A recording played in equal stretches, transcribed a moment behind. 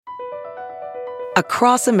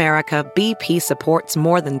Across America, BP supports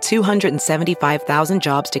more than 275,000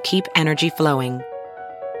 jobs to keep energy flowing.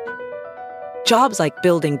 Jobs like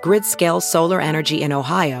building grid-scale solar energy in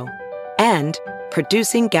Ohio and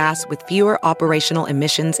producing gas with fewer operational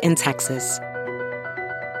emissions in Texas.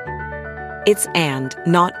 It's and,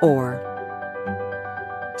 not or.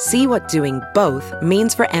 See what doing both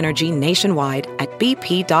means for energy nationwide at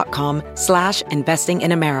bp.com/investing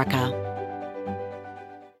in America.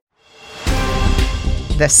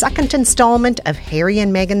 The second installment of Harry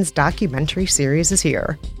and Meghan's documentary series is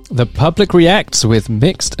here. The public reacts with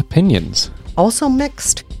mixed opinions. Also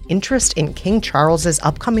mixed interest in King Charles's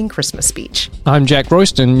upcoming Christmas speech. I'm Jack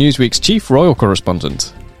Royston, Newsweek's chief royal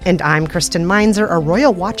correspondent. And I'm Kristen Meinzer, a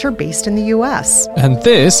royal watcher based in the US. And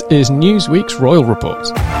this is Newsweek's Royal Report.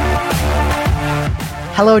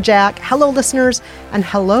 Hello, Jack. Hello, listeners. And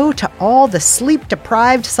hello to all the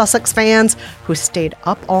sleep-deprived Sussex fans who stayed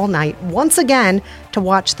up all night once again to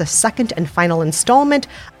watch the second and final installment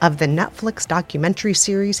of the Netflix documentary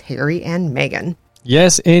series Harry and Meghan.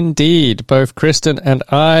 Yes, indeed. Both Kristen and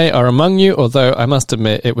I are among you, although I must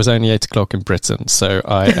admit it was only 8 o'clock in Britain, so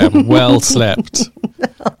I am well slept.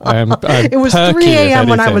 I'm it was 3 a.m.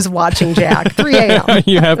 when I was watching, Jack. 3 a.m.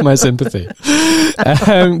 You have my sympathy.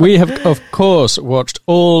 We have, of course, watched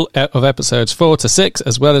all of episodes 4 to 6,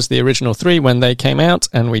 as well as the original 3 when they came out,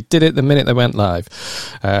 and we did it the minute they went live.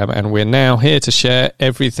 And we're now here to share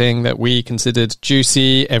everything that we considered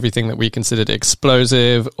juicy, everything that we considered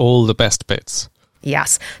explosive, all the best bits.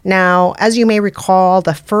 Yes. Now, as you may recall,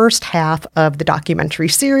 the first half of the documentary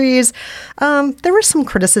series, there was some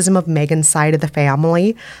criticism of Meghan's side of the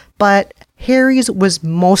family, but Harry's was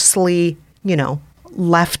mostly,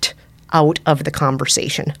 left out of the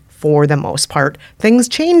conversation for the most part. Things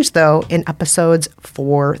changed, though, in episodes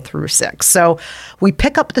 4 through 6. So we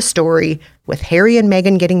pick up the story with Harry and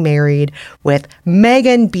Meghan getting married, with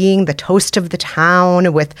Meghan being the toast of the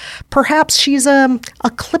town, with perhaps she's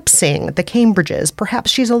eclipsing the Cambridges.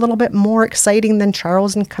 Perhaps she's a little bit more exciting than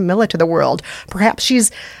Charles and Camilla to the world. Perhaps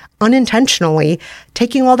she's unintentionally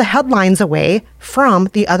taking all the headlines away from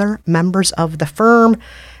the other members of the firm.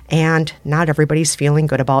 And not everybody's feeling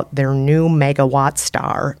good about their new megawatt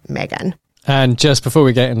star, Meghan. And just before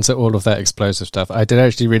we get into all of that explosive stuff, I did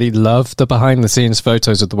actually really love the behind-the-scenes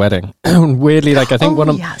photos of the wedding. Weirdly, I think one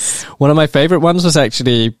of my favorite ones was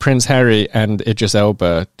actually Prince Harry and Idris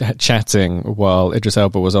Elba chatting while Idris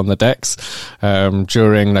Elba was on the decks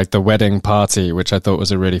during the wedding party, which I thought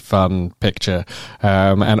was a really fun picture.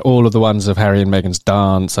 And all of the ones of Harry and Meghan's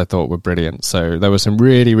dance I thought were brilliant. So there were some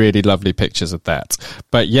really, really lovely pictures of that.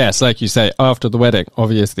 But yes, like you say, after the wedding,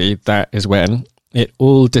 obviously that is when it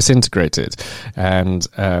all disintegrated. And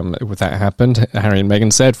with that happened, Harry and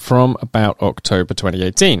Meghan said, from about October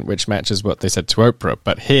 2018, which matches what they said to Oprah.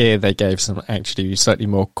 But here they gave some actually slightly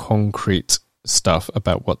more concrete stuff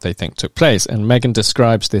about what they think took place. And Meghan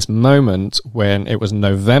describes this moment when it was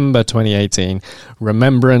November 2018,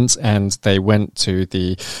 Remembrance, and they went to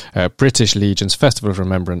the British Legion's Festival of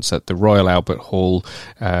Remembrance at the Royal Albert Hall.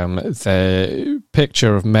 The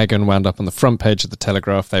picture of Meghan wound up on the front page of the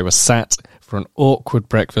Telegraph. They were sat for an awkward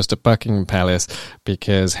breakfast at Buckingham Palace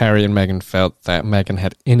because Harry and Meghan felt that Meghan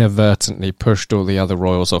had inadvertently pushed all the other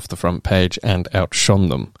royals off the front page and outshone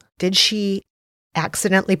them. Did she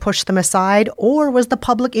accidentally push them aside, or was the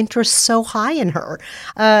public interest so high in her?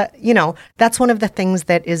 That's one of the things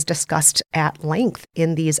that is discussed at length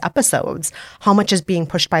in these episodes. How much is being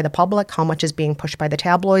pushed by the public? How much is being pushed by the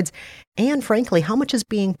tabloids? And frankly, how much is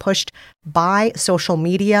being pushed by social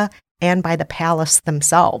media and by the palace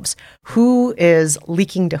themselves? Who is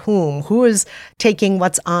leaking to whom? Who is taking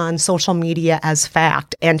what's on social media as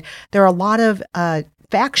fact? And there are a lot of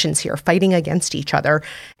factions here fighting against each other.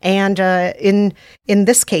 And in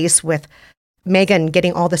this case, with Meghan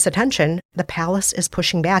getting all this attention, the palace is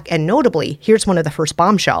pushing back. And notably, here's one of the first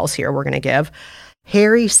bombshells here we're going to give.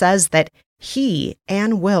 Harry says that he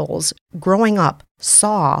and Wills, growing up,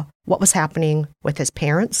 saw what was happening with his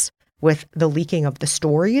parents, with the leaking of the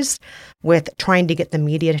stories, with trying to get the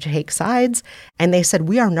media to take sides. And they said,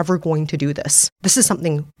 we are never going to do this. This is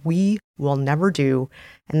something we will never do.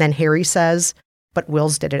 And then Harry says, but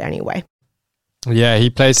Wills did it anyway. Yeah, he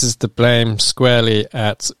places the blame squarely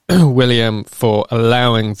at William for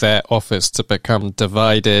allowing their office to become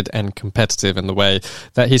divided and competitive in the way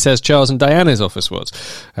that he says Charles and Diana's office was.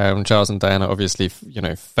 Charles and Diana obviously,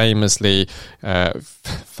 famously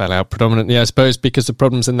fell out predominantly, I suppose, because of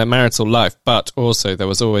problems in their marital life. But also there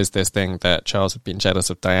was always this thing that Charles had been jealous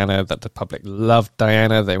of Diana, that the public loved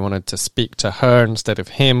Diana. They wanted to speak to her instead of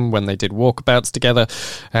him when they did walkabouts together.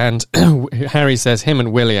 And Harry says him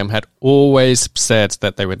and William had always said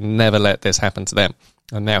that they would never let this happen to them.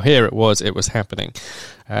 And now here it was happening.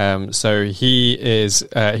 So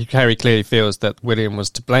Harry clearly feels that William was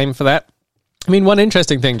to blame for that. I mean, one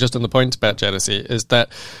interesting thing just on the point about jealousy is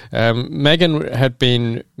that Meghan had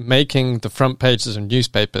been making the front pages of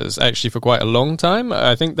newspapers actually for quite a long time.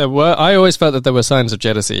 I think I always felt that there were signs of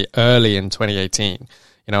jealousy early in 2018.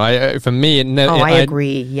 You know, for me, it never. I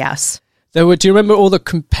agree. Yes. Do you remember all the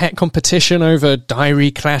competition over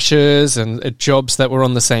diary clashes and jobs that were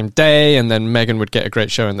on the same day? And then Meghan would get a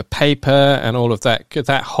great show in the paper and all of that.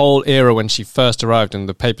 That whole era when she first arrived and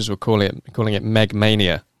the papers were calling it Meg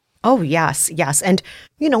Mania. Oh, yes, yes. And,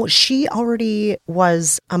 you know, she already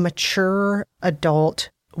was a mature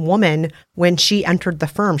adult woman when she entered the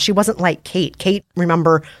firm. She wasn't like Kate. Kate,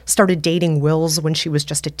 remember, started dating Wills when she was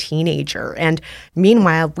just a teenager. And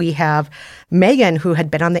meanwhile, we have Meghan, who had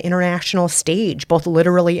been on the international stage, both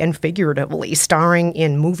literally and figuratively, starring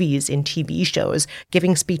in movies, in TV shows,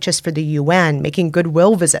 giving speeches for the UN, making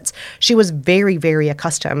goodwill visits. She was very, very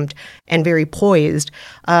accustomed and very poised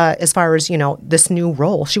as far as, you know, this new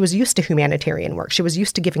role. She was used to humanitarian work. She was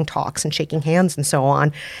used to giving talks and shaking hands and so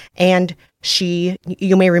on. And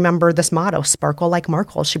you may remember this motto, sparkle like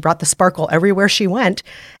Markle. She brought the sparkle everywhere she went,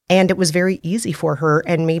 and it was very easy for her,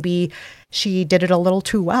 and maybe she did it a little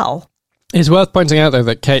too well. It's worth pointing out, though,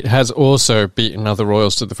 that Kate has also beaten other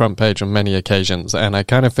royals to the front page on many occasions, and I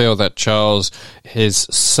kind of feel that Charles is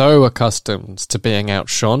so accustomed to being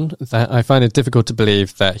outshone that I find it difficult to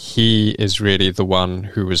believe that he is really the one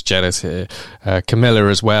who was jealous here. Camilla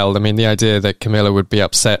as well. I mean, the idea that Camilla would be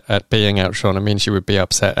upset at being outshone, I mean, she would be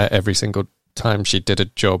upset at every single time she did a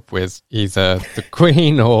job with either the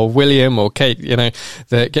Queen or William or Kate, you know,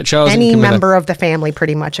 get Charles any and Camilla, member of the family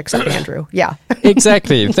pretty much except Andrew. Yeah.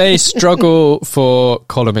 Exactly. They struggle for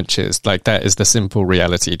column inches. Like, that is the simple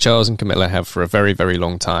reality. Charles and Camilla have for a very, very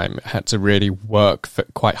long time had to really work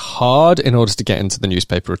quite hard in order to get into the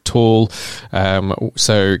newspaper at all.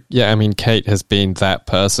 So yeah, I mean, Kate has been that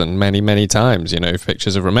person many, many times, you know,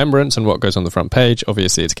 pictures of remembrance and what goes on the front page.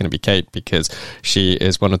 Obviously it's going to be Kate because she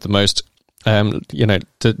is one of the most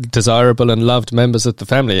desirable and loved members of the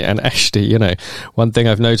family. And actually, you know, one thing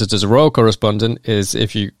I've noticed as a royal correspondent is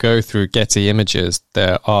if you go through Getty Images,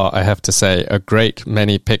 there are, I have to say, a great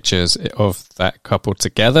many pictures of that couple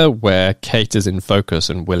together where Kate is in focus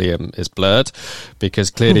and William is blurred, because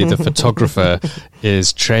clearly the photographer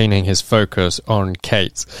is training his focus on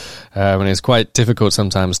Kate. And it's quite difficult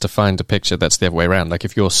sometimes to find a picture that's the other way around. Like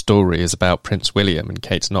if your story is about Prince William and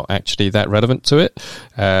Kate's not actually that relevant to it,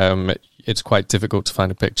 it's quite difficult to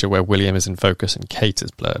find a picture where William is in focus and Kate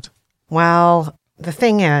is blurred. Well, the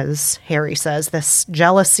thing is, Harry says, this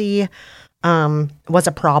jealousy was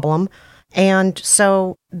a problem. And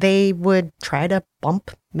so they would try to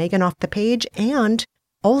bump Meghan off the page and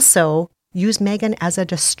also use Meghan as a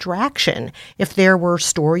distraction. If there were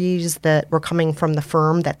stories that were coming from the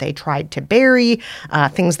firm that they tried to bury,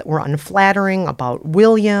 things that were unflattering about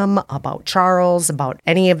William, about Charles, about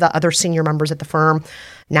any of the other senior members at the firm,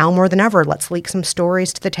 now more than ever, let's leak some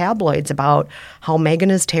stories to the tabloids about how Meghan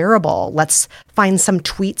is terrible. Let's find some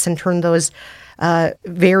tweets and turn those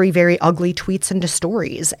very, very ugly tweets into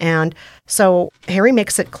stories. And so Harry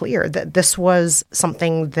makes it clear that this was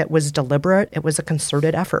something that was deliberate. It was a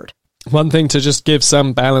concerted effort. One thing to just give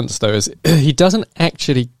some balance, though, is he doesn't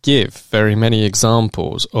actually give very many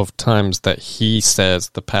examples of times that he says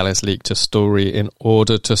the palace leaked a story in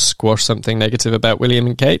order to squash something negative about William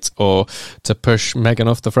and Kate or to push Meghan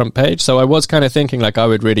off the front page. So I was kind of thinking, like, I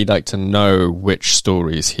would really like to know which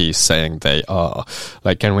stories he's saying they are.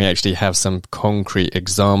 Like, can we actually have some concrete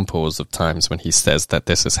examples of times when he says that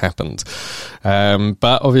this has happened?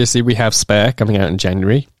 But obviously we have Spare coming out in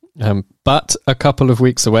January. But a couple of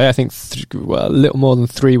weeks away, I think a little more than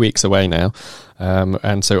 3 weeks away now.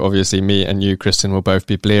 And so obviously me and you, Kristen, will both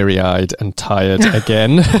be bleary-eyed and tired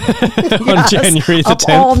again on January the 10th.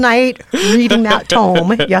 All night reading that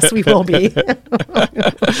tome. Yes, we will be.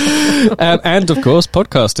 And of course,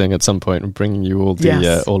 podcasting at some point and bringing you all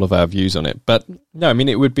the all of our views on it. But no, I mean,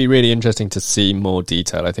 it would be really interesting to see more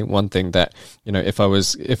detail. I think one thing that, you know, if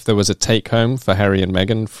there was a take-home for Harry and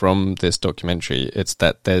Meghan from this documentary, it's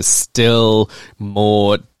that there's still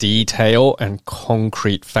more detail and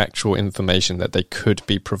concrete factual information that they could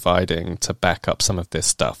be providing to back up some of this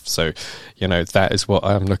stuff. So, you know, that is what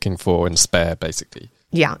I'm looking for in Spare, basically.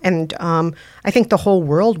 Yeah, and I think the whole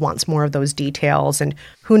world wants more of those details. And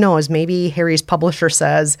who knows, maybe Harry's publisher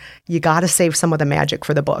says, you got to save some of the magic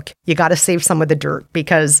for the book. You got to save some of the dirt,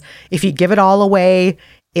 because if you give it all away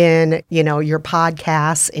in, you know, your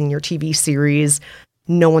podcasts, in your TV series,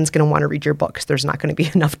 no one's going to want to read your book because there's not going to be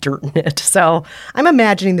enough dirt in it. So I'm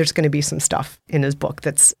imagining there's going to be some stuff in his book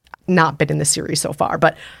that's not been in the series so far.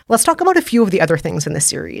 But let's talk about a few of the other things in the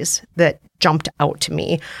series that jumped out to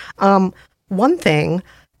me. One thing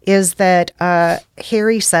is that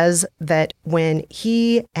Harry says that when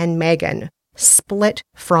he and Meghan split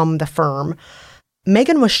from the firm,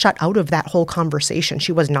 Meghan was shut out of that whole conversation.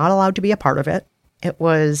 She was not allowed to be a part of it. It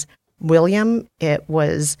was William. It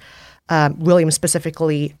was William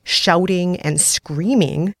specifically shouting and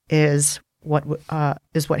screaming is what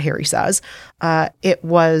Harry says. It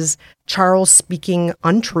was Charles speaking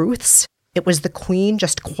untruths. It was the Queen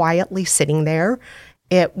just quietly sitting there.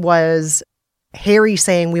 It was Harry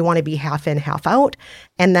saying we want to be half in, half out,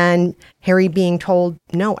 and then Harry being told,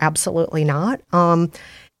 no, absolutely not.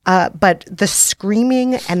 But the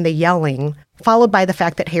screaming and the yelling, followed by the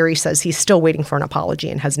fact that Harry says he's still waiting for an apology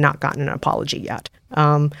and has not gotten an apology yet.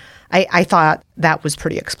 I thought that was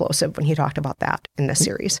pretty explosive when he talked about that in this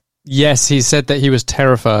series. Yes, he said that he was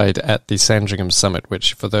terrified at the Sandringham Summit,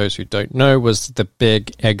 which, for those who don't know, was the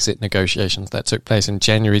big exit negotiations that took place in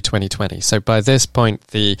January 2020. So by this point,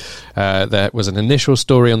 there was an initial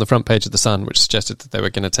story on the front page of The Sun which suggested that they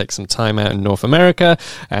were going to take some time out in North America,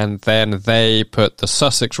 and then they put the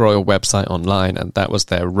Sussex Royal website online, and that was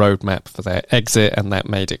their roadmap for their exit, and that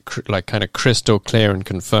made it kind of crystal clear and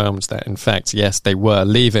confirmed that, in fact, yes, they were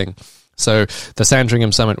leaving. So the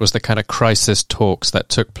Sandringham Summit was the kind of crisis talks that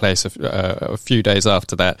took place a few days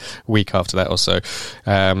after that, week after that or so.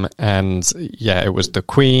 And yeah, it was the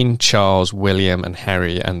Queen, Charles, William and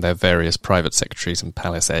Harry and their various private secretaries and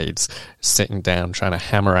palace aides sitting down trying to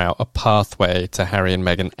hammer out a pathway to Harry and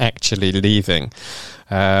Meghan actually leaving.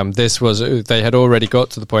 They had already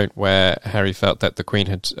got to the point where Harry felt that the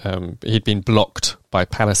Queen he'd been blocked by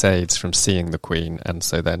palace aides from seeing the Queen, and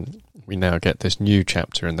so then we now get this new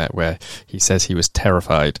chapter in that where he says he was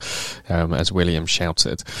terrified, as William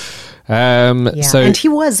shouted. And he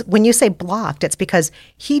was, when you say blocked, it's because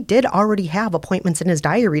he did already have appointments in his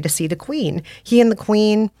diary to see the Queen. He and the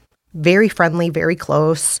Queen, very friendly, very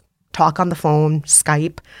close, talk on the phone,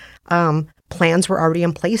 Skype. Plans were already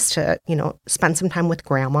in place to, spend some time with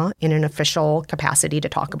Grandma in an official capacity to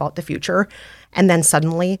talk about the future. And then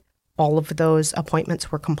suddenly all of those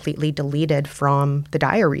appointments were completely deleted from the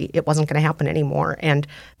diary. It wasn't going to happen anymore. And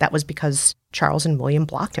that was because Charles and William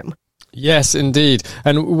blocked him. Yes, indeed.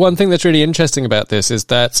 And one thing that's really interesting about this is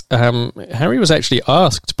that Harry was actually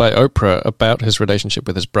asked by Oprah about his relationship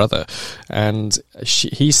with his brother. And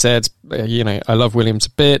he said, I love William to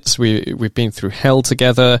bits. We've been through hell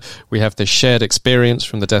together. We have this shared experience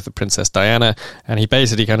from the death of Princess Diana. And he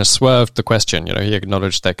basically kind of swerved the question. He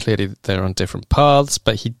acknowledged that clearly they're on different paths,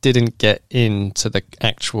 but he didn't get into the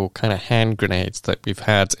actual kind of hand grenades that we've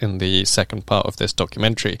had in the second part of this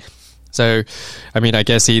documentary. So, I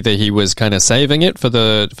guess either he was kind of saving it for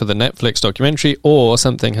the Netflix documentary, or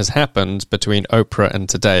something has happened between Oprah and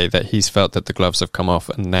today that he's felt that the gloves have come off,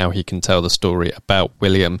 and now he can tell the story about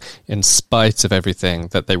William in spite of everything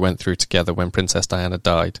that they went through together when Princess Diana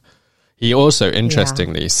died. He also,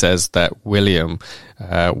 interestingly, says that William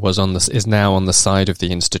is now on the side of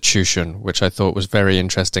the institution, which I thought was very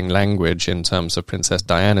interesting language in terms of Princess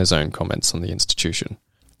Diana's own comments on the institution.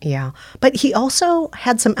 Yeah. But he also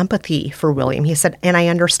had some empathy for William. He said, and I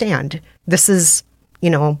understand, this is,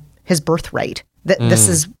 his birthright. This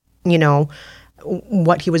is,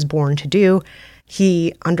 what he was born to do.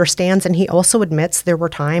 He understands, and he also admits there were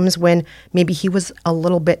times when maybe he was a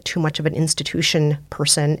little bit too much of an institution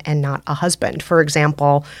person and not a husband. For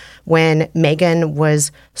example, when Meghan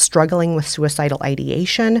was struggling with suicidal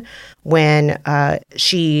ideation, when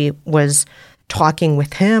she was talking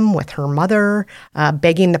with him, with her mother,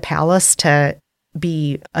 begging the palace to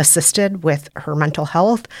be assisted with her mental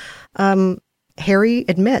health, Harry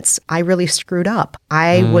admits, I really screwed up.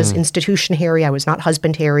 I was institution Harry. I was not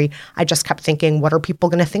husband Harry. I just kept thinking, what are people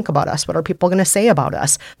going to think about us? What are people going to say about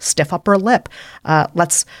us? Stiff upper lip.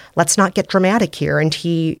 Let's not get dramatic here. And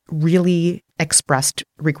he really expressed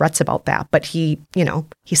regrets about that. But he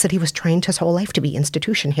said he was trained his whole life to be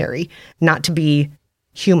institution Harry, not to be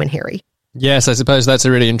human Harry. Yes, I suppose that's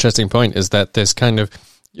a really interesting point, is that this kind of,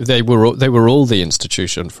 they were all the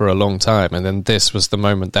institution for a long time, and then this was the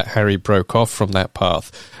moment that Harry broke off from that path.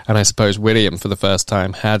 And I suppose William, for the first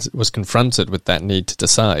time, was confronted with that need to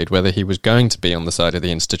decide whether he was going to be on the side of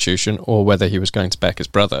the institution or whether he was going to back his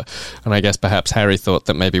brother. And I guess perhaps Harry thought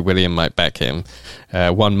that maybe William might back him,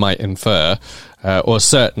 one might infer. Or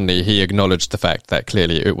certainly he acknowledged the fact that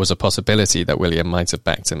clearly it was a possibility that William might have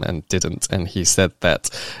backed him and didn't. And he said that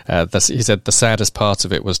he said the saddest part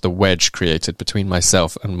of it was the wedge created between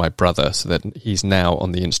myself and my brother, so that he's now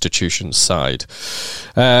on the institution's side.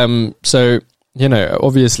 So, you know,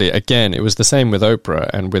 obviously, again, it was the same with Oprah,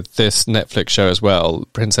 and with this Netflix show as well,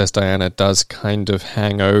 Princess Diana does kind of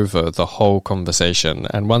hang over the whole conversation.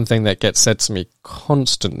 And one thing that gets said to me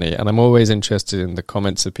constantly, and I'm always interested in the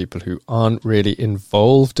comments of people who aren't really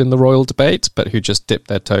involved in the royal debate, but who just dip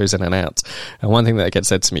their toes in and out. And one thing that gets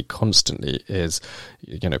said to me constantly is,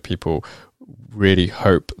 you know, people really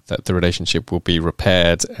hope that the relationship will be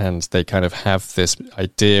repaired, and they kind of have this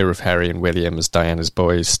idea of Harry and William as Diana's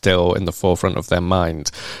boys still in the forefront of their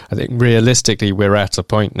mind. I think realistically we're at a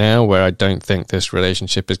point now where I don't think this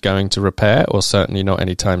relationship is going to repair, or certainly not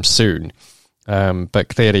anytime soon. But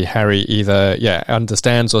clearly Harry either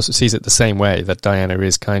understands or sees it the same way, that Diana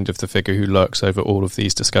is kind of the figure who lurks over all of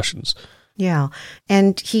these discussions. Yeah.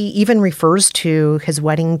 And he even refers to his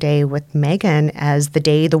wedding day with Meghan as the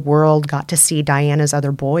day the world got to see Diana's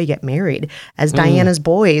other boy get married. As Diana's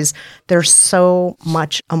boys, there's so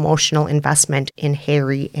much emotional investment in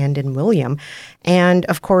Harry and in William. And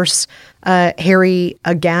of course, Harry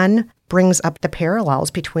again brings up the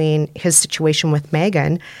parallels between his situation with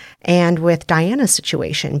Meghan and with Diana's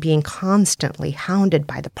situation, being constantly hounded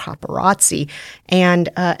by the paparazzi. And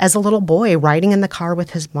as a little boy, riding in the car with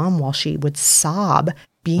his mom while she would sob,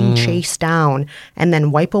 being chased down, and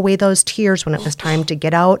then wipe away those tears when it was time to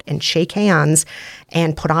get out and shake hands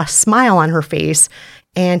and put a smile on her face.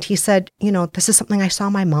 And he said, you know, this is something I saw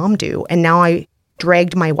my mom do, and now I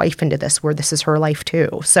dragged my wife into this, where this is her life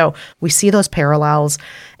too. So we see those parallels.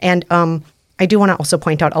 And I do want to also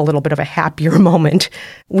point out a little bit of a happier moment.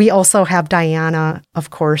 We also have Diana,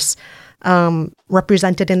 of course,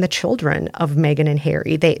 represented in the children of Meghan and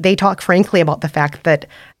Harry. They talk frankly about the fact that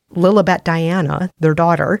Lilibet Diana, their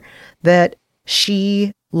daughter, that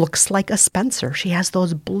she looks like a Spencer. She has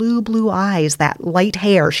those blue eyes, that light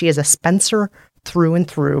hair. She is a Spencer through and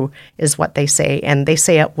through, is what they say, and they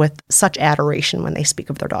say it with such adoration when they speak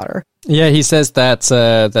of their daughter. Yeah, he says that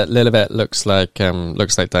that Lilibet looks like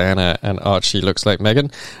Diana and Archie looks like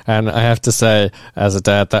Meghan. And I have to say, as a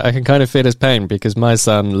dad, that I can kind of feel his pain, because my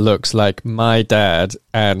son looks like my dad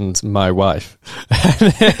and my wife.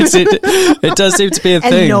 It does seem to be a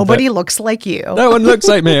thing. And nobody looks like you. No one looks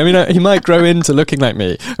like me. I mean, he might grow into looking like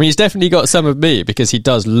me. I mean, he's definitely got some of me, because he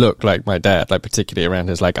does look like my dad, like particularly around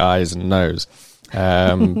his like eyes and nose.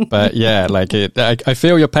 But yeah, like I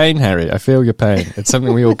feel your pain, Harry. I feel your pain. It's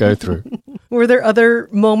something we all go through. Were there other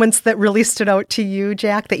moments that really stood out to you,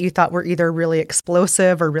 Jack, that you thought were either really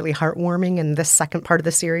explosive or really heartwarming in this second part of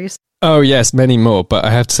the series? Oh, yes, many more. But I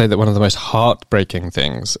have to say that one of the most heartbreaking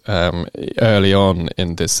things early on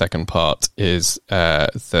in this second part is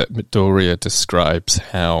that Doria describes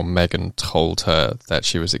how Meghan told her that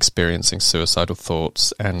she was experiencing suicidal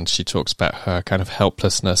thoughts, and she talks about her kind of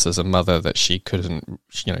helplessness as a mother, that she couldn't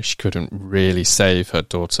really save her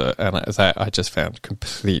daughter, and that I just found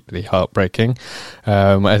completely heartbreaking.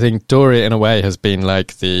 I think Doria, in a way, has been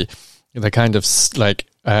like the kind of like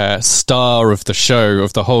star of the show,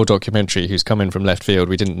 of the whole documentary, who's come in from left field.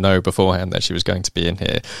 We didn't know beforehand that she was going to be in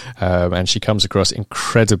here, and she comes across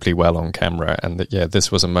incredibly well on camera. And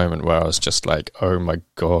this was a moment where I was just like, oh my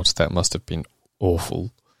God, that must have been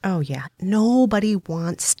awful. Oh yeah, nobody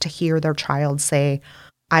wants to hear their child say,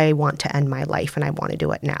 I want to end my life and I want to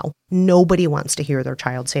do it now. Nobody wants to hear their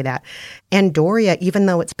child say that. And Doria, even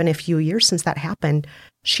though it's been a few years since that happened,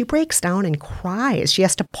 she breaks down and cries. She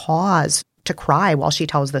has to pause to cry while she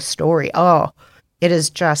tells this story. Oh,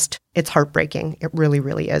 it's heartbreaking. It really,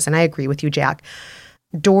 really is. And I agree with you, Jack.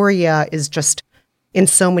 Doria is just, in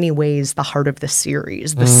so many ways, the heart of the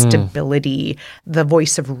series, the stability, the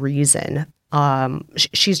voice of reason.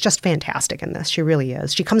 She's just fantastic in this. She really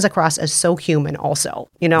is. She comes across as so human also,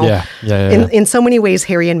 you know. Yeah. In so many ways,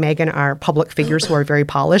 Harry and Meghan are public figures who are very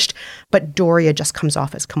polished, but Doria just comes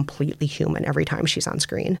off as completely human every time she's on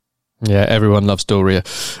screen. Yeah, everyone loves Doria.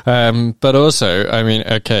 But also, I mean,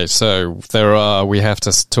 okay, so we have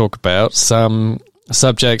to talk about some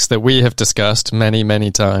subjects that we have discussed many, many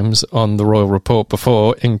times on the Royal Report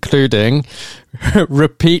before, including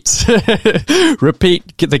repeat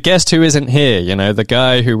the guest who isn't here, you know, the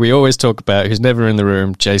guy who we always talk about, who's never in the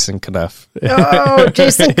room, Jason Knuff. Oh,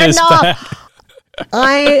 Jason Knuff!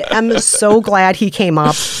 I am so glad he came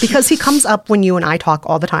up, because he comes up when you and I talk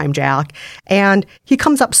all the time, Jack. And he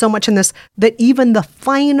comes up so much in this that even the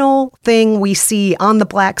final thing we see on the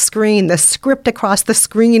black screen, the script across the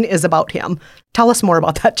screen, is about him. Tell us more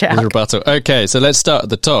about that, Jack. Rebuttal. Okay, so let's start at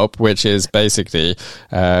the top, which is basically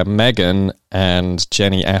Meghan and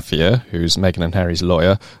Jenny Afia, who's Meghan and Harry's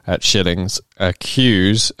lawyer at Shillings,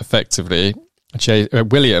 accuse effectively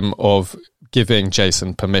William of giving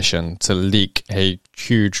Jason permission to leak a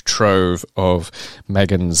huge trove of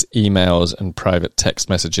Meghan's emails and private text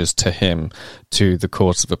messages to him to the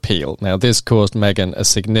Court of Appeal. Now, this caused Meghan a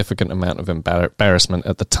significant amount of embarrassment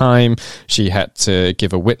at the time. She had to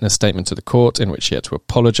give a witness statement to the court in which she had to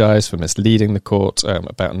apologise for misleading the court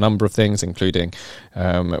about a number of things, including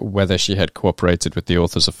whether she had cooperated with the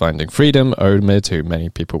authors of Finding Freedom, Omid, who many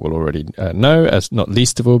people will already know, as not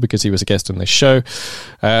least of all because he was a guest on this show.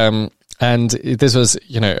 And this was,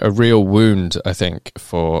 a real wound, I think,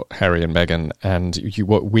 for Harry and Meghan. And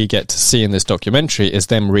what we get to see in this documentary is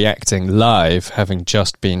them reacting live, having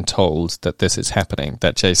just been told that this is happening,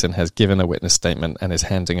 that Jason has given a witness statement and is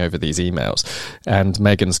handing over these emails. And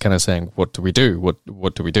Meghan's kind of saying, what do we do?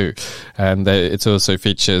 What do we do? And it also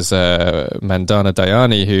features Mandana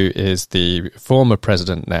Dayani, who is the former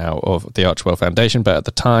president now of the Archewell Foundation, but at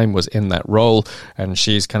the time was in that role. And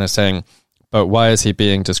she's kind of saying, but why is he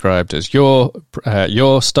being described as your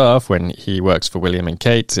staff when he works for William and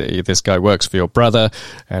Kate? This guy works for your brother.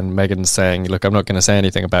 And Meghan's saying, look, I'm not going to say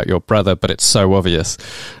anything about your brother, but it's so obvious.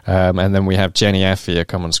 And then we have Jenny Afia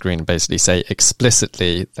come on screen and basically say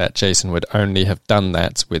explicitly that Jason would only have done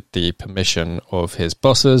that with the permission of his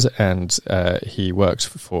bosses, and he works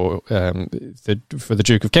for the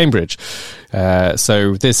Duke of Cambridge.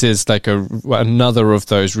 So this is like another of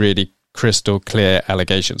those really crystal clear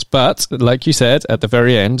allegations. But like you said, at the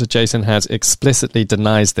very end, Jason has explicitly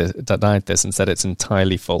denied this and said it's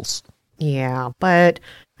entirely false. Yeah, but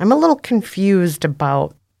I'm a little confused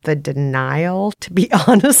about the denial, to be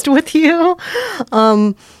honest with you.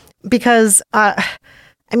 Because,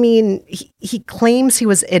 he claims he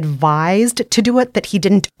was advised to do it, that he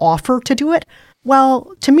didn't offer to do it.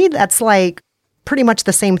 Well, to me, that's like pretty much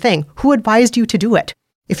the same thing. Who advised you to do it?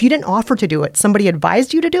 If you didn't offer to do it, somebody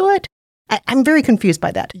advised you to do it? I'm very confused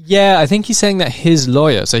by that. Yeah, I think he's saying that his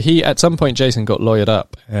lawyer, so at some point Jason got lawyered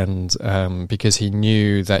up, and because he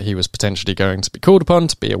knew that he was potentially going to be called upon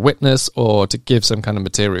to be a witness or to give some kind of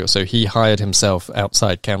material, so he hired himself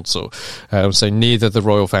outside counsel. So neither the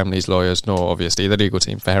royal family's lawyers nor obviously the legal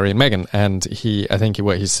team for Harry and Meghan. And I think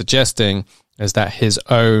what he's suggesting is that his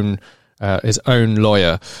own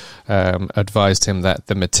lawyer advised him that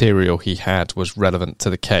the material he had was relevant to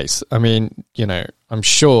the case. I mean, I'm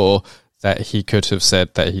sure that he could have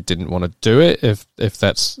said that he didn't want to do it if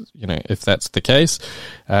that's the case.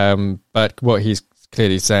 But what he's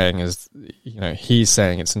clearly saying is, he's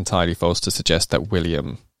saying it's entirely false to suggest that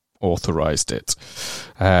William authorized it.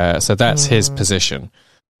 So that's his position.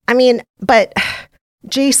 But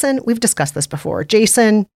Jason, we've discussed this before.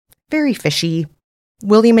 Jason, very fishy.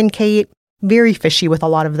 William and Kate, very fishy with a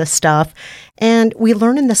lot of this stuff. And we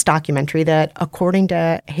learn in this documentary that according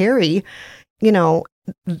to Harry,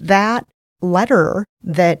 that letter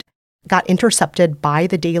that got intercepted by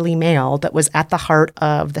the Daily Mail that was at the heart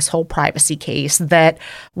of this whole privacy case, that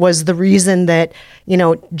was the reason that,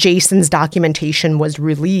 Jason's documentation was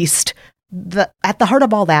released. At the heart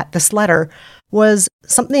of all that, this letter was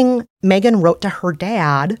something Meghan wrote to her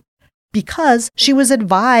dad because she was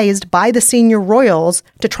advised by the senior royals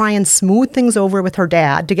to try and smooth things over with her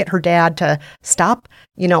dad, to get her dad to stop,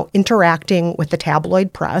 interacting with the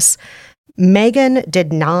tabloid press. Meghan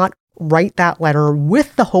did not write that letter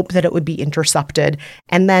with the hope that it would be intercepted,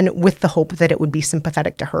 and then with the hope that it would be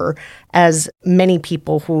sympathetic to her, as many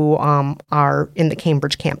people who are in the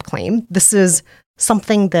Cambridge camp claim. This is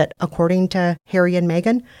something that, according to Harry and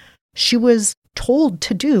Meghan, she was told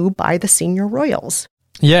to do by the senior royals.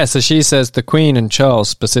 Yeah, so she says the Queen and Charles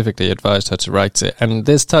specifically advised her to write it. And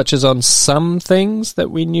this touches on some things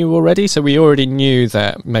that we knew already. So we already knew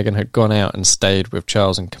that Meghan had gone out and stayed with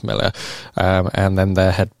Charles and Camilla. And then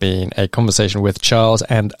there had been a conversation with Charles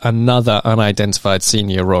and another unidentified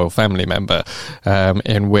senior royal family member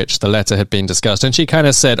in which the letter had been discussed. And she kind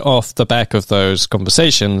of said off the back of those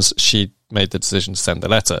conversations, she made the decision to send the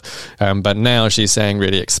letter. But now she's saying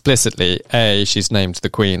really explicitly, she's named the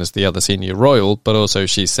Queen as the other senior royal, but also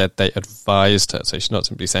she said they advised her. So she's not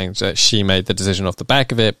simply saying that she made the decision off the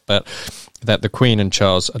back of it, but that the Queen and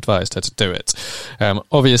Charles advised her to do it.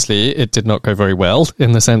 Obviously, it did not go very well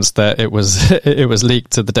in the sense that it was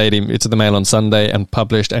leaked to the Mail on Sunday and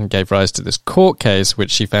published and gave rise to this court case,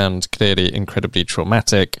 which she found clearly incredibly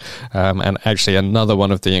traumatic. And actually, another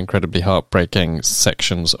one of the incredibly heartbreaking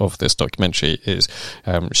sections of this documentary is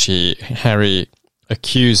Harry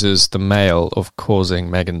accuses the Mail of causing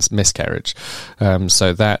Meghan's miscarriage.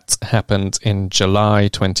 So that happened in July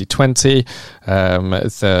 2020.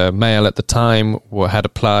 The Mail at the time had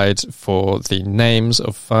applied for the names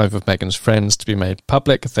of 5 of Meghan's friends to be made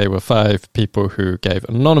public. They were 5 people who gave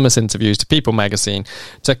anonymous interviews to People magazine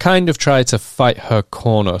to kind of try to fight her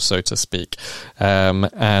corner, so to speak.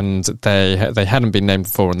 And they hadn't been named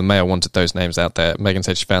before, and the Mail wanted those names out there. Meghan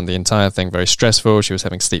said she found the entire thing very stressful. She was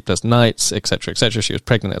having sleepless nights, etc., etc. She was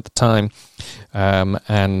pregnant at the time,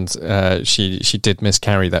 and she did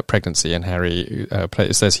miscarry that pregnancy, and Harry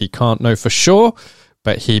says he can't know for sure,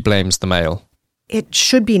 but he blames the Mail. It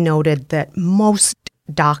should be noted that most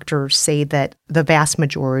doctors say that the vast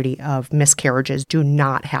majority of miscarriages do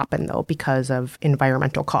not happen, though, because of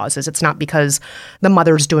environmental causes. It's not because the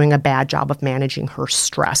mother's doing a bad job of managing her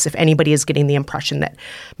stress. If anybody is getting the impression that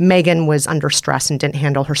Meghan was under stress and didn't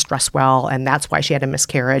handle her stress well, and that's why she had a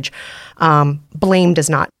miscarriage, blame does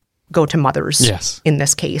not go to mothers in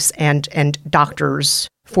this case. And doctors,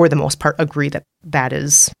 for the most part, agree that that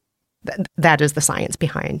is the science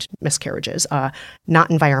behind miscarriages, not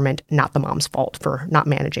environment, not the mom's fault for not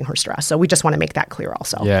managing her stress. So we just want to make that clear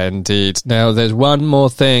also. Yeah, indeed. Now, there's one more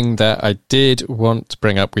thing that I did want to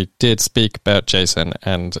bring up. We did speak about Jason,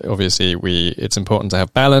 and obviously it's important to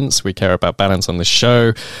have balance. We care about balance on the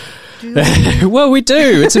show. Well, we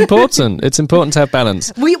do. It's important. It's important to have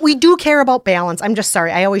balance. We do care about balance. I'm just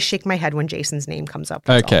sorry. I always shake my head when Jason's name comes up.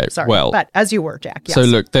 Okay, sorry. well. But as you were, Jack, yes. So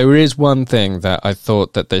look, there is one thing that I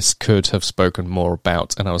thought that they could have spoken more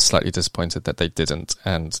about, and I was slightly disappointed that they didn't,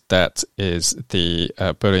 and that is the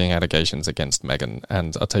bullying allegations against Meghan.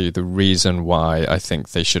 And I'll tell you the reason why I think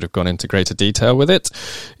they should have gone into greater detail with it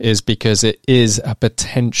is because it is a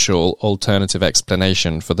potential alternative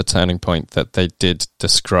explanation for the turning point that they did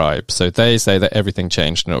describe. So they say that everything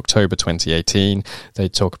changed in October 2018. They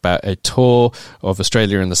talk about a tour of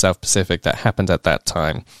Australia and the South Pacific that happened at that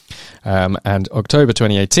time. And October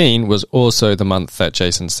 2018 was also the month that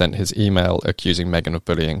Jason sent his email accusing Meghan of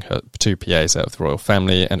bullying her 2 PAs out of the royal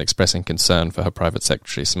family and expressing concern for her private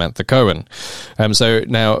secretary, Samantha Cohen. So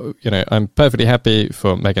now, I'm perfectly happy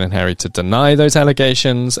for Meghan and Harry to deny those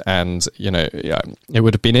allegations. And, it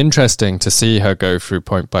would have been interesting to see her go through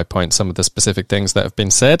point by point some of the specific things that have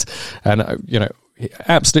been said. And,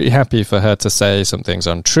 absolutely happy for her to say something's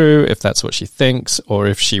untrue if that's what she thinks, or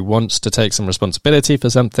if she wants to take some responsibility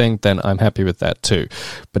for something, then I'm happy with that too.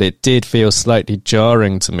 But it did feel slightly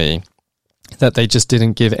jarring to me that they just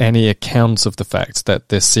didn't give any account of the fact that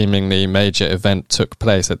this seemingly major event took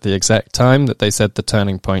place at the exact time that they said the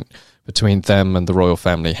turning point between them and the royal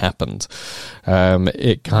family happened.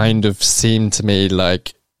 It kind of seemed to me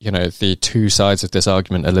like the two sides of this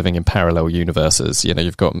argument are living in parallel universes.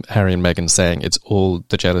 You've got Harry and Meghan saying it's all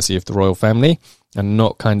the jealousy of the royal family and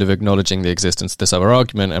not kind of acknowledging the existence of this other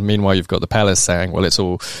argument. And meanwhile, you've got the palace saying, well, it's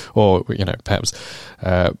all, or, perhaps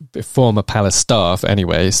former palace staff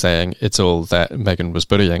anyway, saying it's all that Meghan was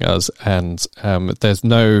bullying us. And there's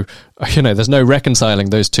no reconciling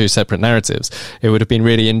those two separate narratives. It would have been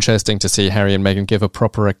really interesting to see Harry and Meghan give a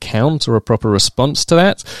proper account or a proper response to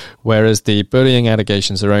that, whereas the bullying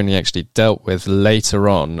allegations are only actually dealt with later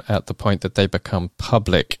on at the point that they become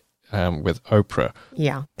public with Oprah.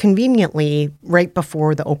 Yeah. Conveniently, right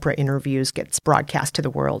before the Oprah interviews gets broadcast to the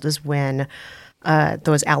world is when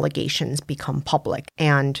those allegations become public.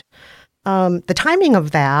 And the timing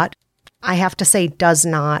of that, I have to say, does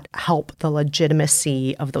not help the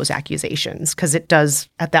legitimacy of those accusations, because it does,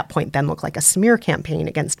 at that point, then look like a smear campaign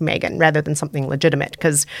against Meghan rather than something legitimate.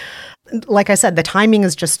 Because, like I said, the timing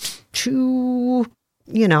is just too,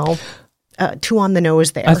 too on the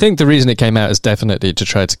nose there. I think the reason it came out is definitely to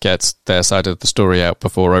try to get their side of the story out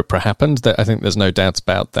before Oprah happened. I think there's no doubt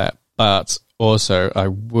about that. But also, I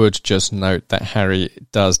would just note that Harry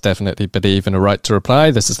does definitely believe in a right to reply.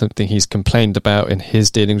 This is something he's complained about in his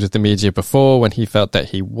dealings with the media before, when he felt that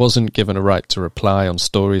he wasn't given a right to reply on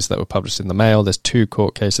stories that were published in the Mail. There's 2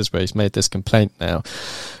 court cases where he's made this complaint now.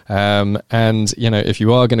 And, if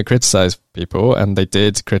you are going to criticize people, and they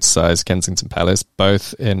did criticize Kensington Palace,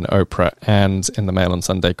 both in Oprah and in the Mail on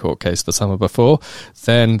Sunday court case the summer before,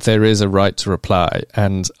 then there is a right to reply.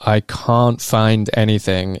 And I can't find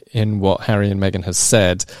anything in what Harry and Meghan has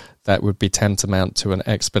said that would be tantamount to an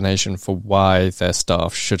explanation for why their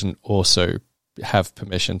staff shouldn't also have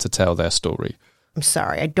permission to tell their story. I'm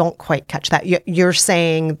sorry, I don't quite catch that. You're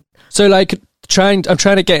saying... So, like, I'm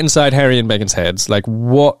trying to get inside Harry and Meghan's heads. Like,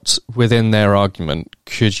 what within their argument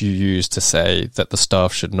could you use to say that the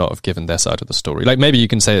staff should not have given their side of the story? Like, maybe you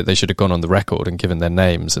can say that they should have gone on the record and given their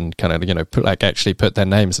names and kind of, actually put their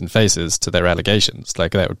names and faces to their allegations.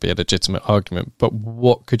 Like, that would be a legitimate argument. But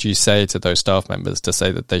what could you say to those staff members to say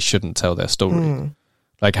that they shouldn't tell their story?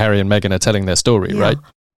 Like, Harry and Meghan are telling their story, right?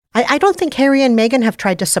 I don't think Harry and Meghan have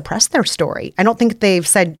tried to suppress their story. I don't think they've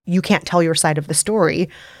said, you can't tell your side of the story.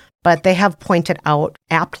 But they have pointed out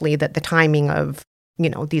aptly that the timing of,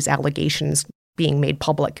 these allegations being made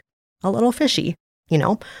public, a little fishy,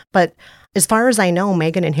 But as far as I know,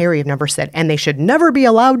 Meghan and Harry have never said, and they should never be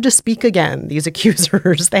allowed to speak again, these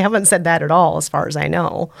accusers. They haven't said that at all, as far as I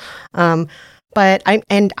know. But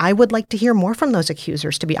I would like to hear more from those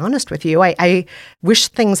accusers, to be honest with you. I wish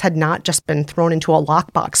things had not just been thrown into a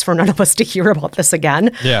lockbox for none of us to hear about this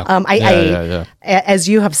again. Yeah. As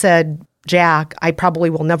you have said, Jack, I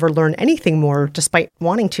probably will never learn anything more despite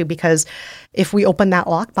wanting to, because if we open that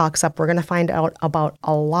lockbox up, we're going to find out about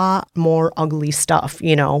a lot more ugly stuff.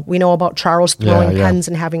 We know about Charles throwing pens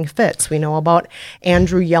and having fits. We know about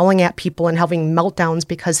Andrew yelling at people and having meltdowns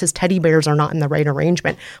because his teddy bears are not in the right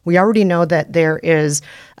arrangement. We already know that there is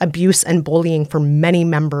abuse and bullying for many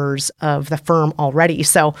members of the firm already.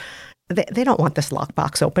 So they don't want this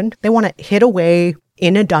lockbox opened. They want it hid away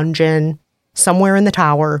in a dungeon somewhere in the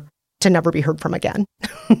tower to never be heard from again.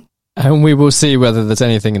 And we will see whether there's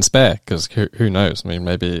anything in Spare, because who knows? I mean,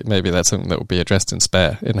 maybe that's something that will be addressed in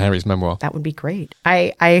Spare, in Harry's memoir. That would be great.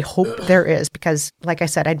 I hope there is, because like I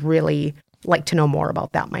said, I'd really like to know more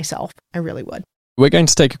about that myself. I really would. We're going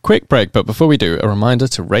to take a quick break, but before we do, a reminder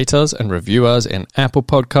to rate us and review us in Apple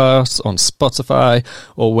Podcasts, on Spotify,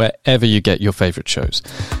 or wherever you get your favourite shows.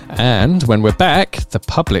 And when we're back, the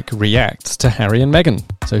public reacts to Harry and Meghan.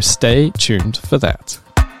 So stay tuned for that.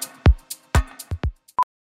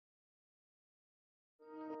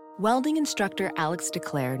 Welding instructor Alex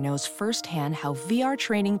DeClaire knows firsthand how VR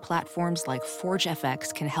training platforms like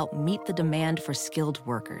ForgeFX can help meet the demand for skilled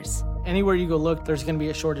workers. Anywhere you go look, there's going to be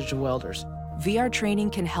a shortage of welders. VR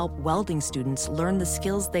training can help welding students learn the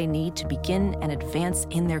skills they need to begin and advance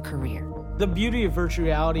in their career. The beauty of virtual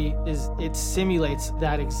reality is it simulates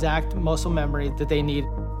that exact muscle memory that they need.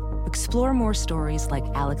 Explore more stories like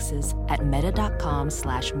Alex's at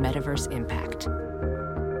meta.com/metaverseimpact.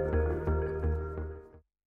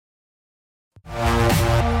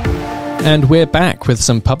 And we're back with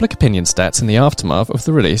some public opinion stats in the aftermath of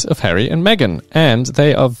the release of Harry and Meghan, and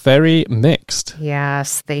they are very mixed.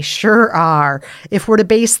 Yes, they sure are. If we're to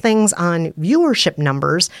base things on viewership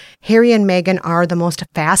numbers, Harry and Meghan are the most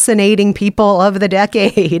fascinating people of the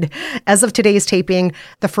decade. As of today's taping,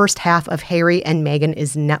 the first half of Harry and Meghan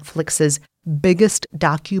is Netflix's biggest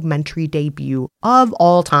documentary debut of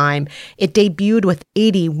all time. It debuted with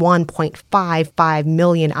 81.55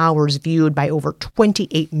 million hours viewed by over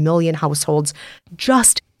 28 million households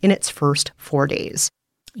just in its first 4 days.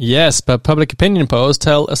 Yes, but public opinion polls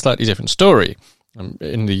tell a slightly different story.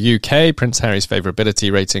 In the UK, Prince Harry's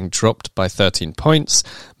favourability rating dropped by 13 points.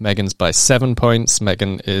 Meghan's by 7 points.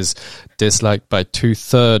 Meghan is disliked by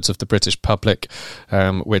 2/3 of the British public,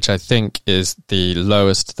 which I think is the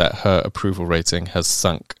lowest that her approval rating has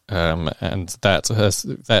sunk. And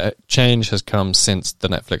that change has come since the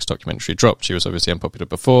Netflix documentary dropped. She was obviously unpopular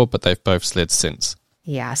before, but they've both slid since.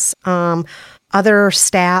 Yes. Other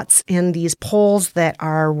stats in these polls that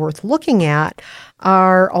are worth looking at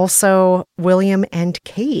are also William and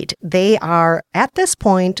Kate. They are, at this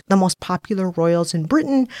point, the most popular royals in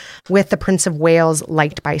Britain, with the Prince of Wales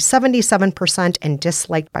liked by 77% and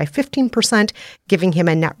disliked by 15%, giving him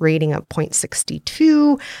a net rating of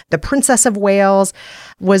 0.62. The Princess of Wales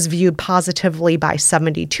was viewed positively by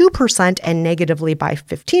 72% and negatively by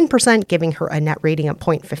 15%, giving her a net rating of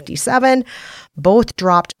 0.57. Both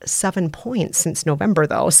dropped 7 points since November,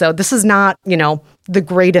 though. So this is not, the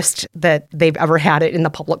greatest that they've ever had it in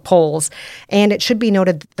the public polls. And it should be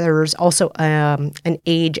noted that there's also an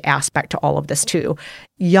age aspect to all of this, too.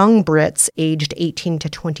 Young Brits aged 18 to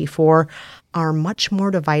 24 are much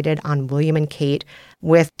more divided on William and Kate,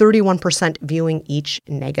 with 31% viewing each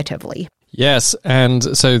negatively. Yes,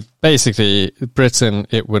 and so basically Britain,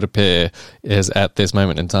 it would appear, is at this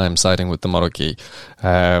moment in time siding with the monarchy,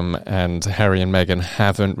 and Harry and Meghan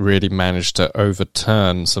haven't really managed to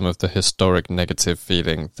overturn some of the historic negative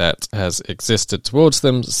feeling that has existed towards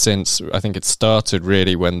them since, I think it started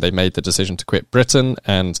really when they made the decision to quit Britain,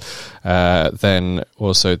 and then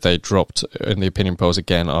also they dropped in the opinion polls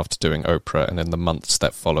again after doing Oprah and in the months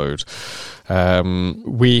that followed.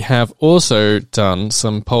 We have also done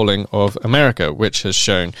some polling of America, which has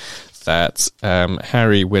shown that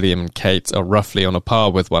Harry, William and Kate are roughly on a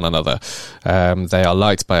par with one another. They are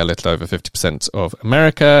liked by a little over 50% of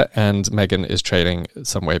America, and Meghan is trailing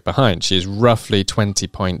some way behind. She is roughly 20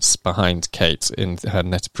 points behind Kate in her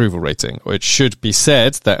net approval rating. It should be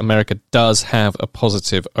said that America does have a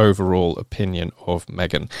positive overall opinion of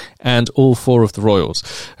Meghan and all four of the royals.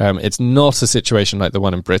 It's not a situation like the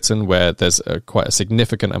one in Britain where there's quite a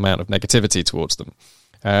significant amount of negativity towards them.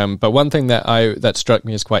 But one thing that struck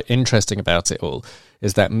me as quite interesting about it all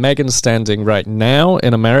is that Meghan's standing right now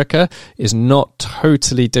in America is not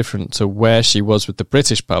totally different to where she was with the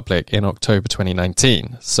British public in October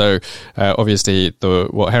 2019. So obviously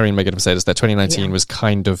what Harry and Meghan have said is that 2019 was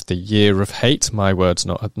kind of the year of hate. My words,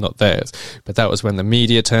 not theirs. But that was when the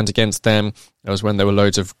media turned against them. That was when there were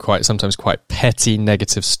loads of sometimes quite petty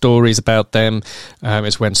negative stories about them.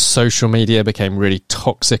 It's when social media became really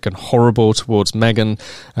toxic and horrible towards Meghan.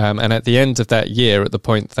 And at the end of that year, at the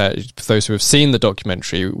point that those who have seen the documentary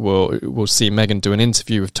will see Meghan do an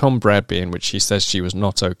interview with Tom Bradby in which she says she was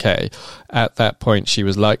not okay. At that point, she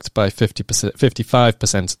was liked by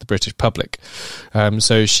 55% of the British public.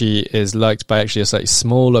 So she is liked by actually a slightly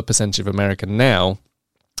smaller percentage of America now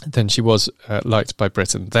than she was liked by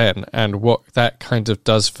Britain then. And what that kind of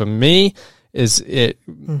does for me is it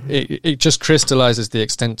just crystallizes the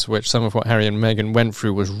extent to which some of what Harry and Meghan went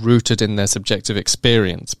through was rooted in their subjective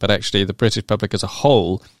experience. But actually the British public as a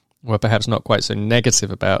whole were perhaps not quite so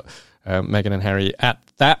negative about Meghan and Harry at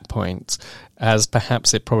that point as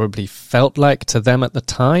perhaps it probably felt like to them at the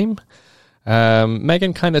time.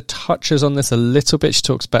 Meghan kind of touches on this a little bit. She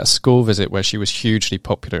talks about a school visit where she was hugely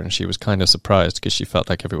popular and she was kind of surprised because she felt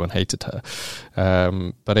like everyone hated her.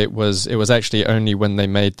 But it was actually only when they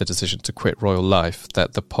made the decision to quit royal life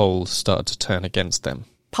that the polls started to turn against them.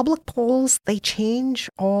 Public polls, they change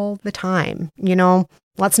all the time. You know,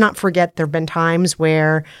 let's not forget there have been times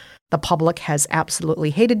where the public has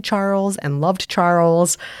absolutely hated Charles and loved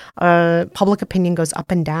Charles. Public opinion goes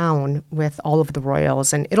up and down with all of the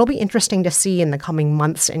royals. And it'll be interesting to see in the coming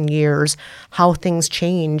months and years how things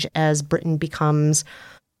change as Britain becomes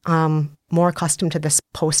more accustomed to this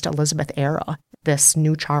post-Elizabeth era, this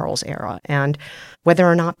new Charles era, and whether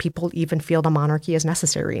or not people even feel the monarchy is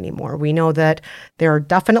necessary anymore. We know that there are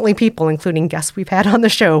definitely people, including guests we've had on the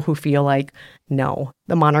show, who feel like, no,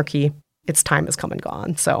 the monarchy, its time has come and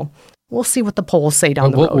gone. So we'll see what the polls say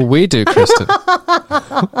down the road. What will we do, Kristen?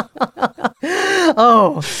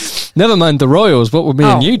 Oh. Never mind the royals. What will me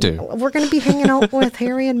and you do? We're going to be hanging out with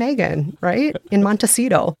Harry and Meghan, right? In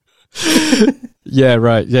Montecito. Yeah,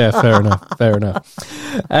 right. Yeah, fair enough. Fair enough.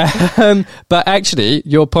 But actually,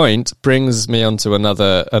 your point brings me onto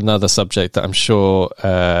another subject that I'm sure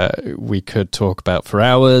we could talk about for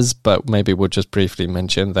hours, but maybe we'll just briefly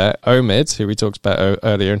mention that Omid, who we talked about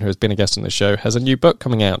earlier and who has been a guest on the show, has a new book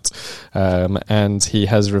coming out. And he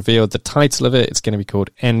has revealed the title of it. It's going to be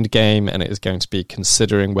called Endgame, and it is going to be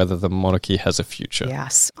considering whether the monarchy has a future.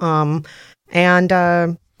 Yes. And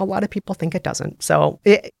a lot of people think it doesn't. So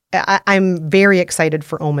I'm very excited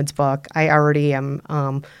for Omid's book. I already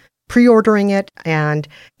am pre-ordering it and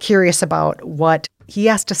curious about what he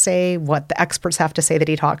has to say, what the experts have to say that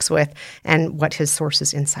he talks with, and what his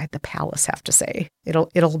sources inside the palace have to say.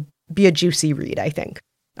 It'll be a juicy read, I think.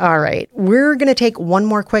 All right, we're going to take one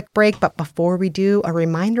more quick break, but before we do, a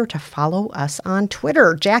reminder to follow us on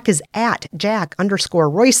Twitter. Jack is at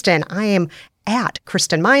Jack_Royston. I am at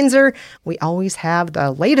Kristen Meinzer. We always have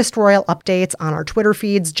the latest royal updates on our Twitter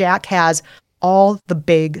feeds. Jack has all the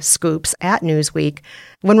big scoops at Newsweek.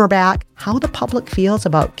 When we're back, how the public feels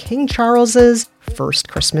about King Charles's first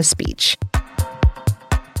Christmas speech.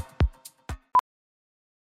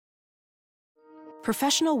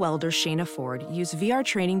 Professional welder Shayna Ford used VR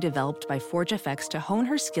training developed by ForgeFX to hone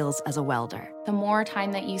her skills as a welder. The more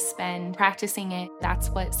time that you spend practicing it,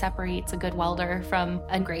 that's what separates a good welder from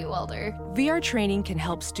a great welder. VR training can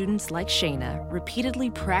help students like Shayna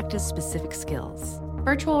repeatedly practice specific skills.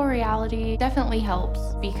 Virtual reality definitely helps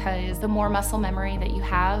because the more muscle memory that you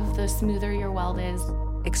have, the smoother your weld is.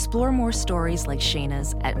 Explore more stories like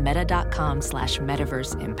Shayna's at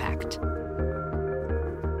meta.com/metaverseimpact.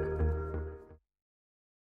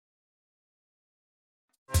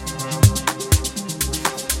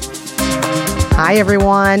 Hi,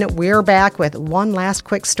 everyone. We're back with one last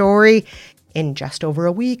quick story. In just over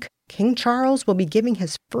a week, King Charles will be giving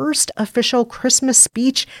his first official Christmas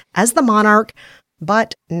speech as the monarch.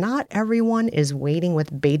 But not everyone is waiting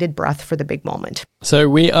with bated breath for the big moment. So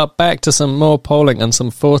we are back to some more polling, and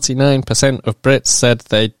some 49% of Brits said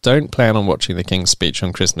they don't plan on watching the King's speech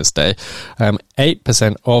on Christmas Day.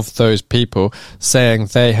 8% of those people saying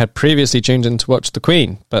they had previously tuned in to watch the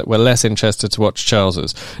Queen, but were less interested to watch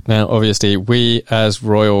Charles's. Now, obviously, we as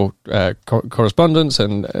royal correspondents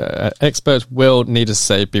and experts will, needless to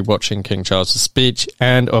say, be watching King Charles's speech,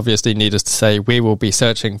 and obviously, needless to say, we will be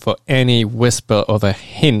searching for any whisper of a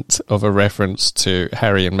hint of a reference to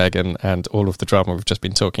Harry and Meghan and all of the drama we've just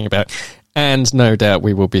been talking about. And no doubt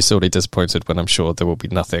we will be sorely disappointed when I'm sure there will be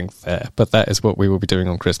nothing there. But that is what we will be doing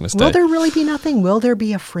on Christmas Day. Will there really be nothing? Will there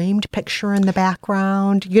be a framed picture in the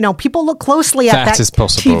background? You know, people look closely at that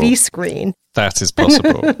TV screen. That is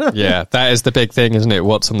possible. Yeah, that is the big thing, isn't it?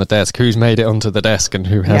 What's on the desk? Who's made it onto the desk and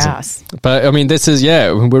who hasn't? Yes. But, I mean, this is,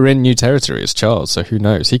 we're in new territory. It's Charles, so who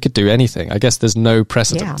knows? He could do anything. I guess there's no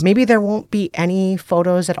precedent. Yeah, maybe there won't be any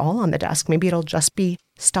photos at all on the desk. Maybe it'll just be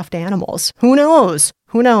stuffed animals. Who knows?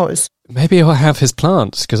 Who knows? Maybe he'll have his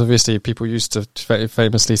plants, because obviously people used to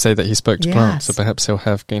famously say that he spoke to plants. So perhaps he'll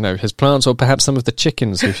have, his plants, or perhaps some of the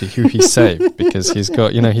chickens who he saved, because he's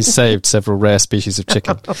got, he's saved several rare species of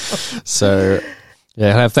chicken. So yeah,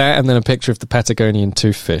 he'll have that, and then a picture of the Patagonian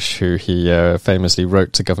toothfish, who he famously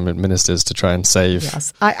wrote to government ministers to try and save.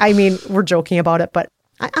 Yes, I mean, we're joking about it, but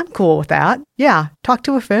I'm cool with that. Yeah, talk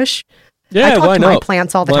to a fish. Yeah, I talk why to not? my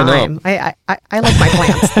plants all the time. I like my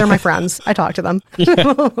plants. They're my friends. I talk to them.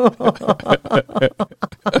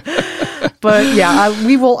 But yeah,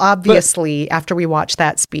 we will obviously, after we watch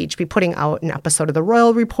that speech, be putting out an episode of the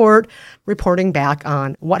Royal Report, reporting back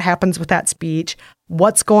on what happens with that speech,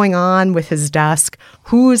 what's going on with his desk,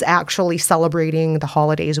 who's actually celebrating the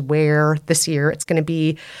holidays where this year. It's going to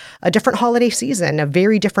be a different holiday season, a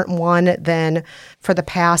very different one than for the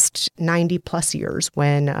past 90 plus years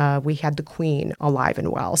when we had the Queen alive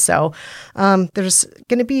and well. So there's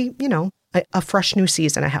going to be, a fresh new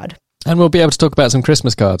season ahead. And we'll be able to talk about some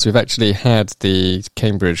Christmas cards. We've actually had the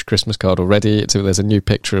Cambridge Christmas card already. So there's a new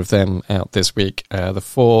picture of them out this week. The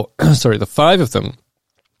 5 of them,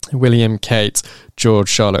 William, Kate, George,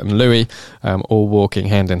 Charlotte and Louis, all walking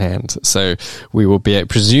hand in hand. So we will be,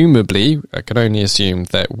 presumably, I can only assume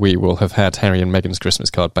that we will have had Harry and Meghan's Christmas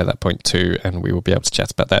card by that point too, and we will be able to chat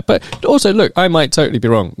about that. But also, look, I might totally be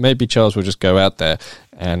wrong. Maybe Charles will just go out there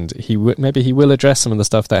and maybe he will address some of the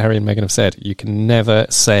stuff that Harry and Meghan have said. You can never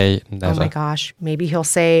say never. Oh my gosh. Maybe he'll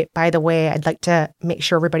say, by the way, I'd like to make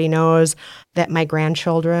sure everybody knows that my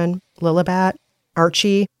grandchildren, Lilibet,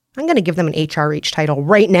 Archie, I'm going to give them an HRH title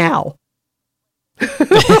right now.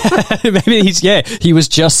 Maybe he was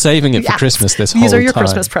just saving it for Christmas this whole time. These are your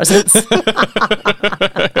Christmas presents.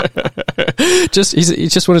 He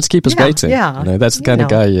just wanted to keep us waiting. Yeah. That's the kind of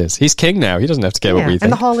guy he is. He's king now. He doesn't have to care what we think.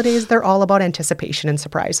 And the holidays, they're all about anticipation and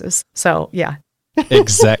surprises. So, yeah.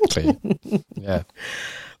 Exactly. Yeah.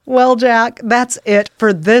 Well, Jack, that's it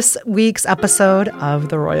for this week's episode of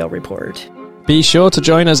The Royal Report. Be sure to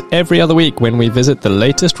join us every other week when we visit the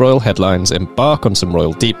latest royal headlines, embark on some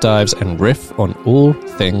royal deep dives, and riff on all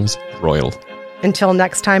things royal. Until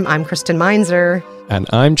next time, I'm Kristen Meinzer. And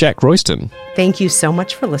I'm Jack Royston. Thank you so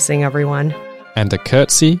much for listening, everyone. And a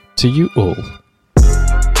curtsy to you all.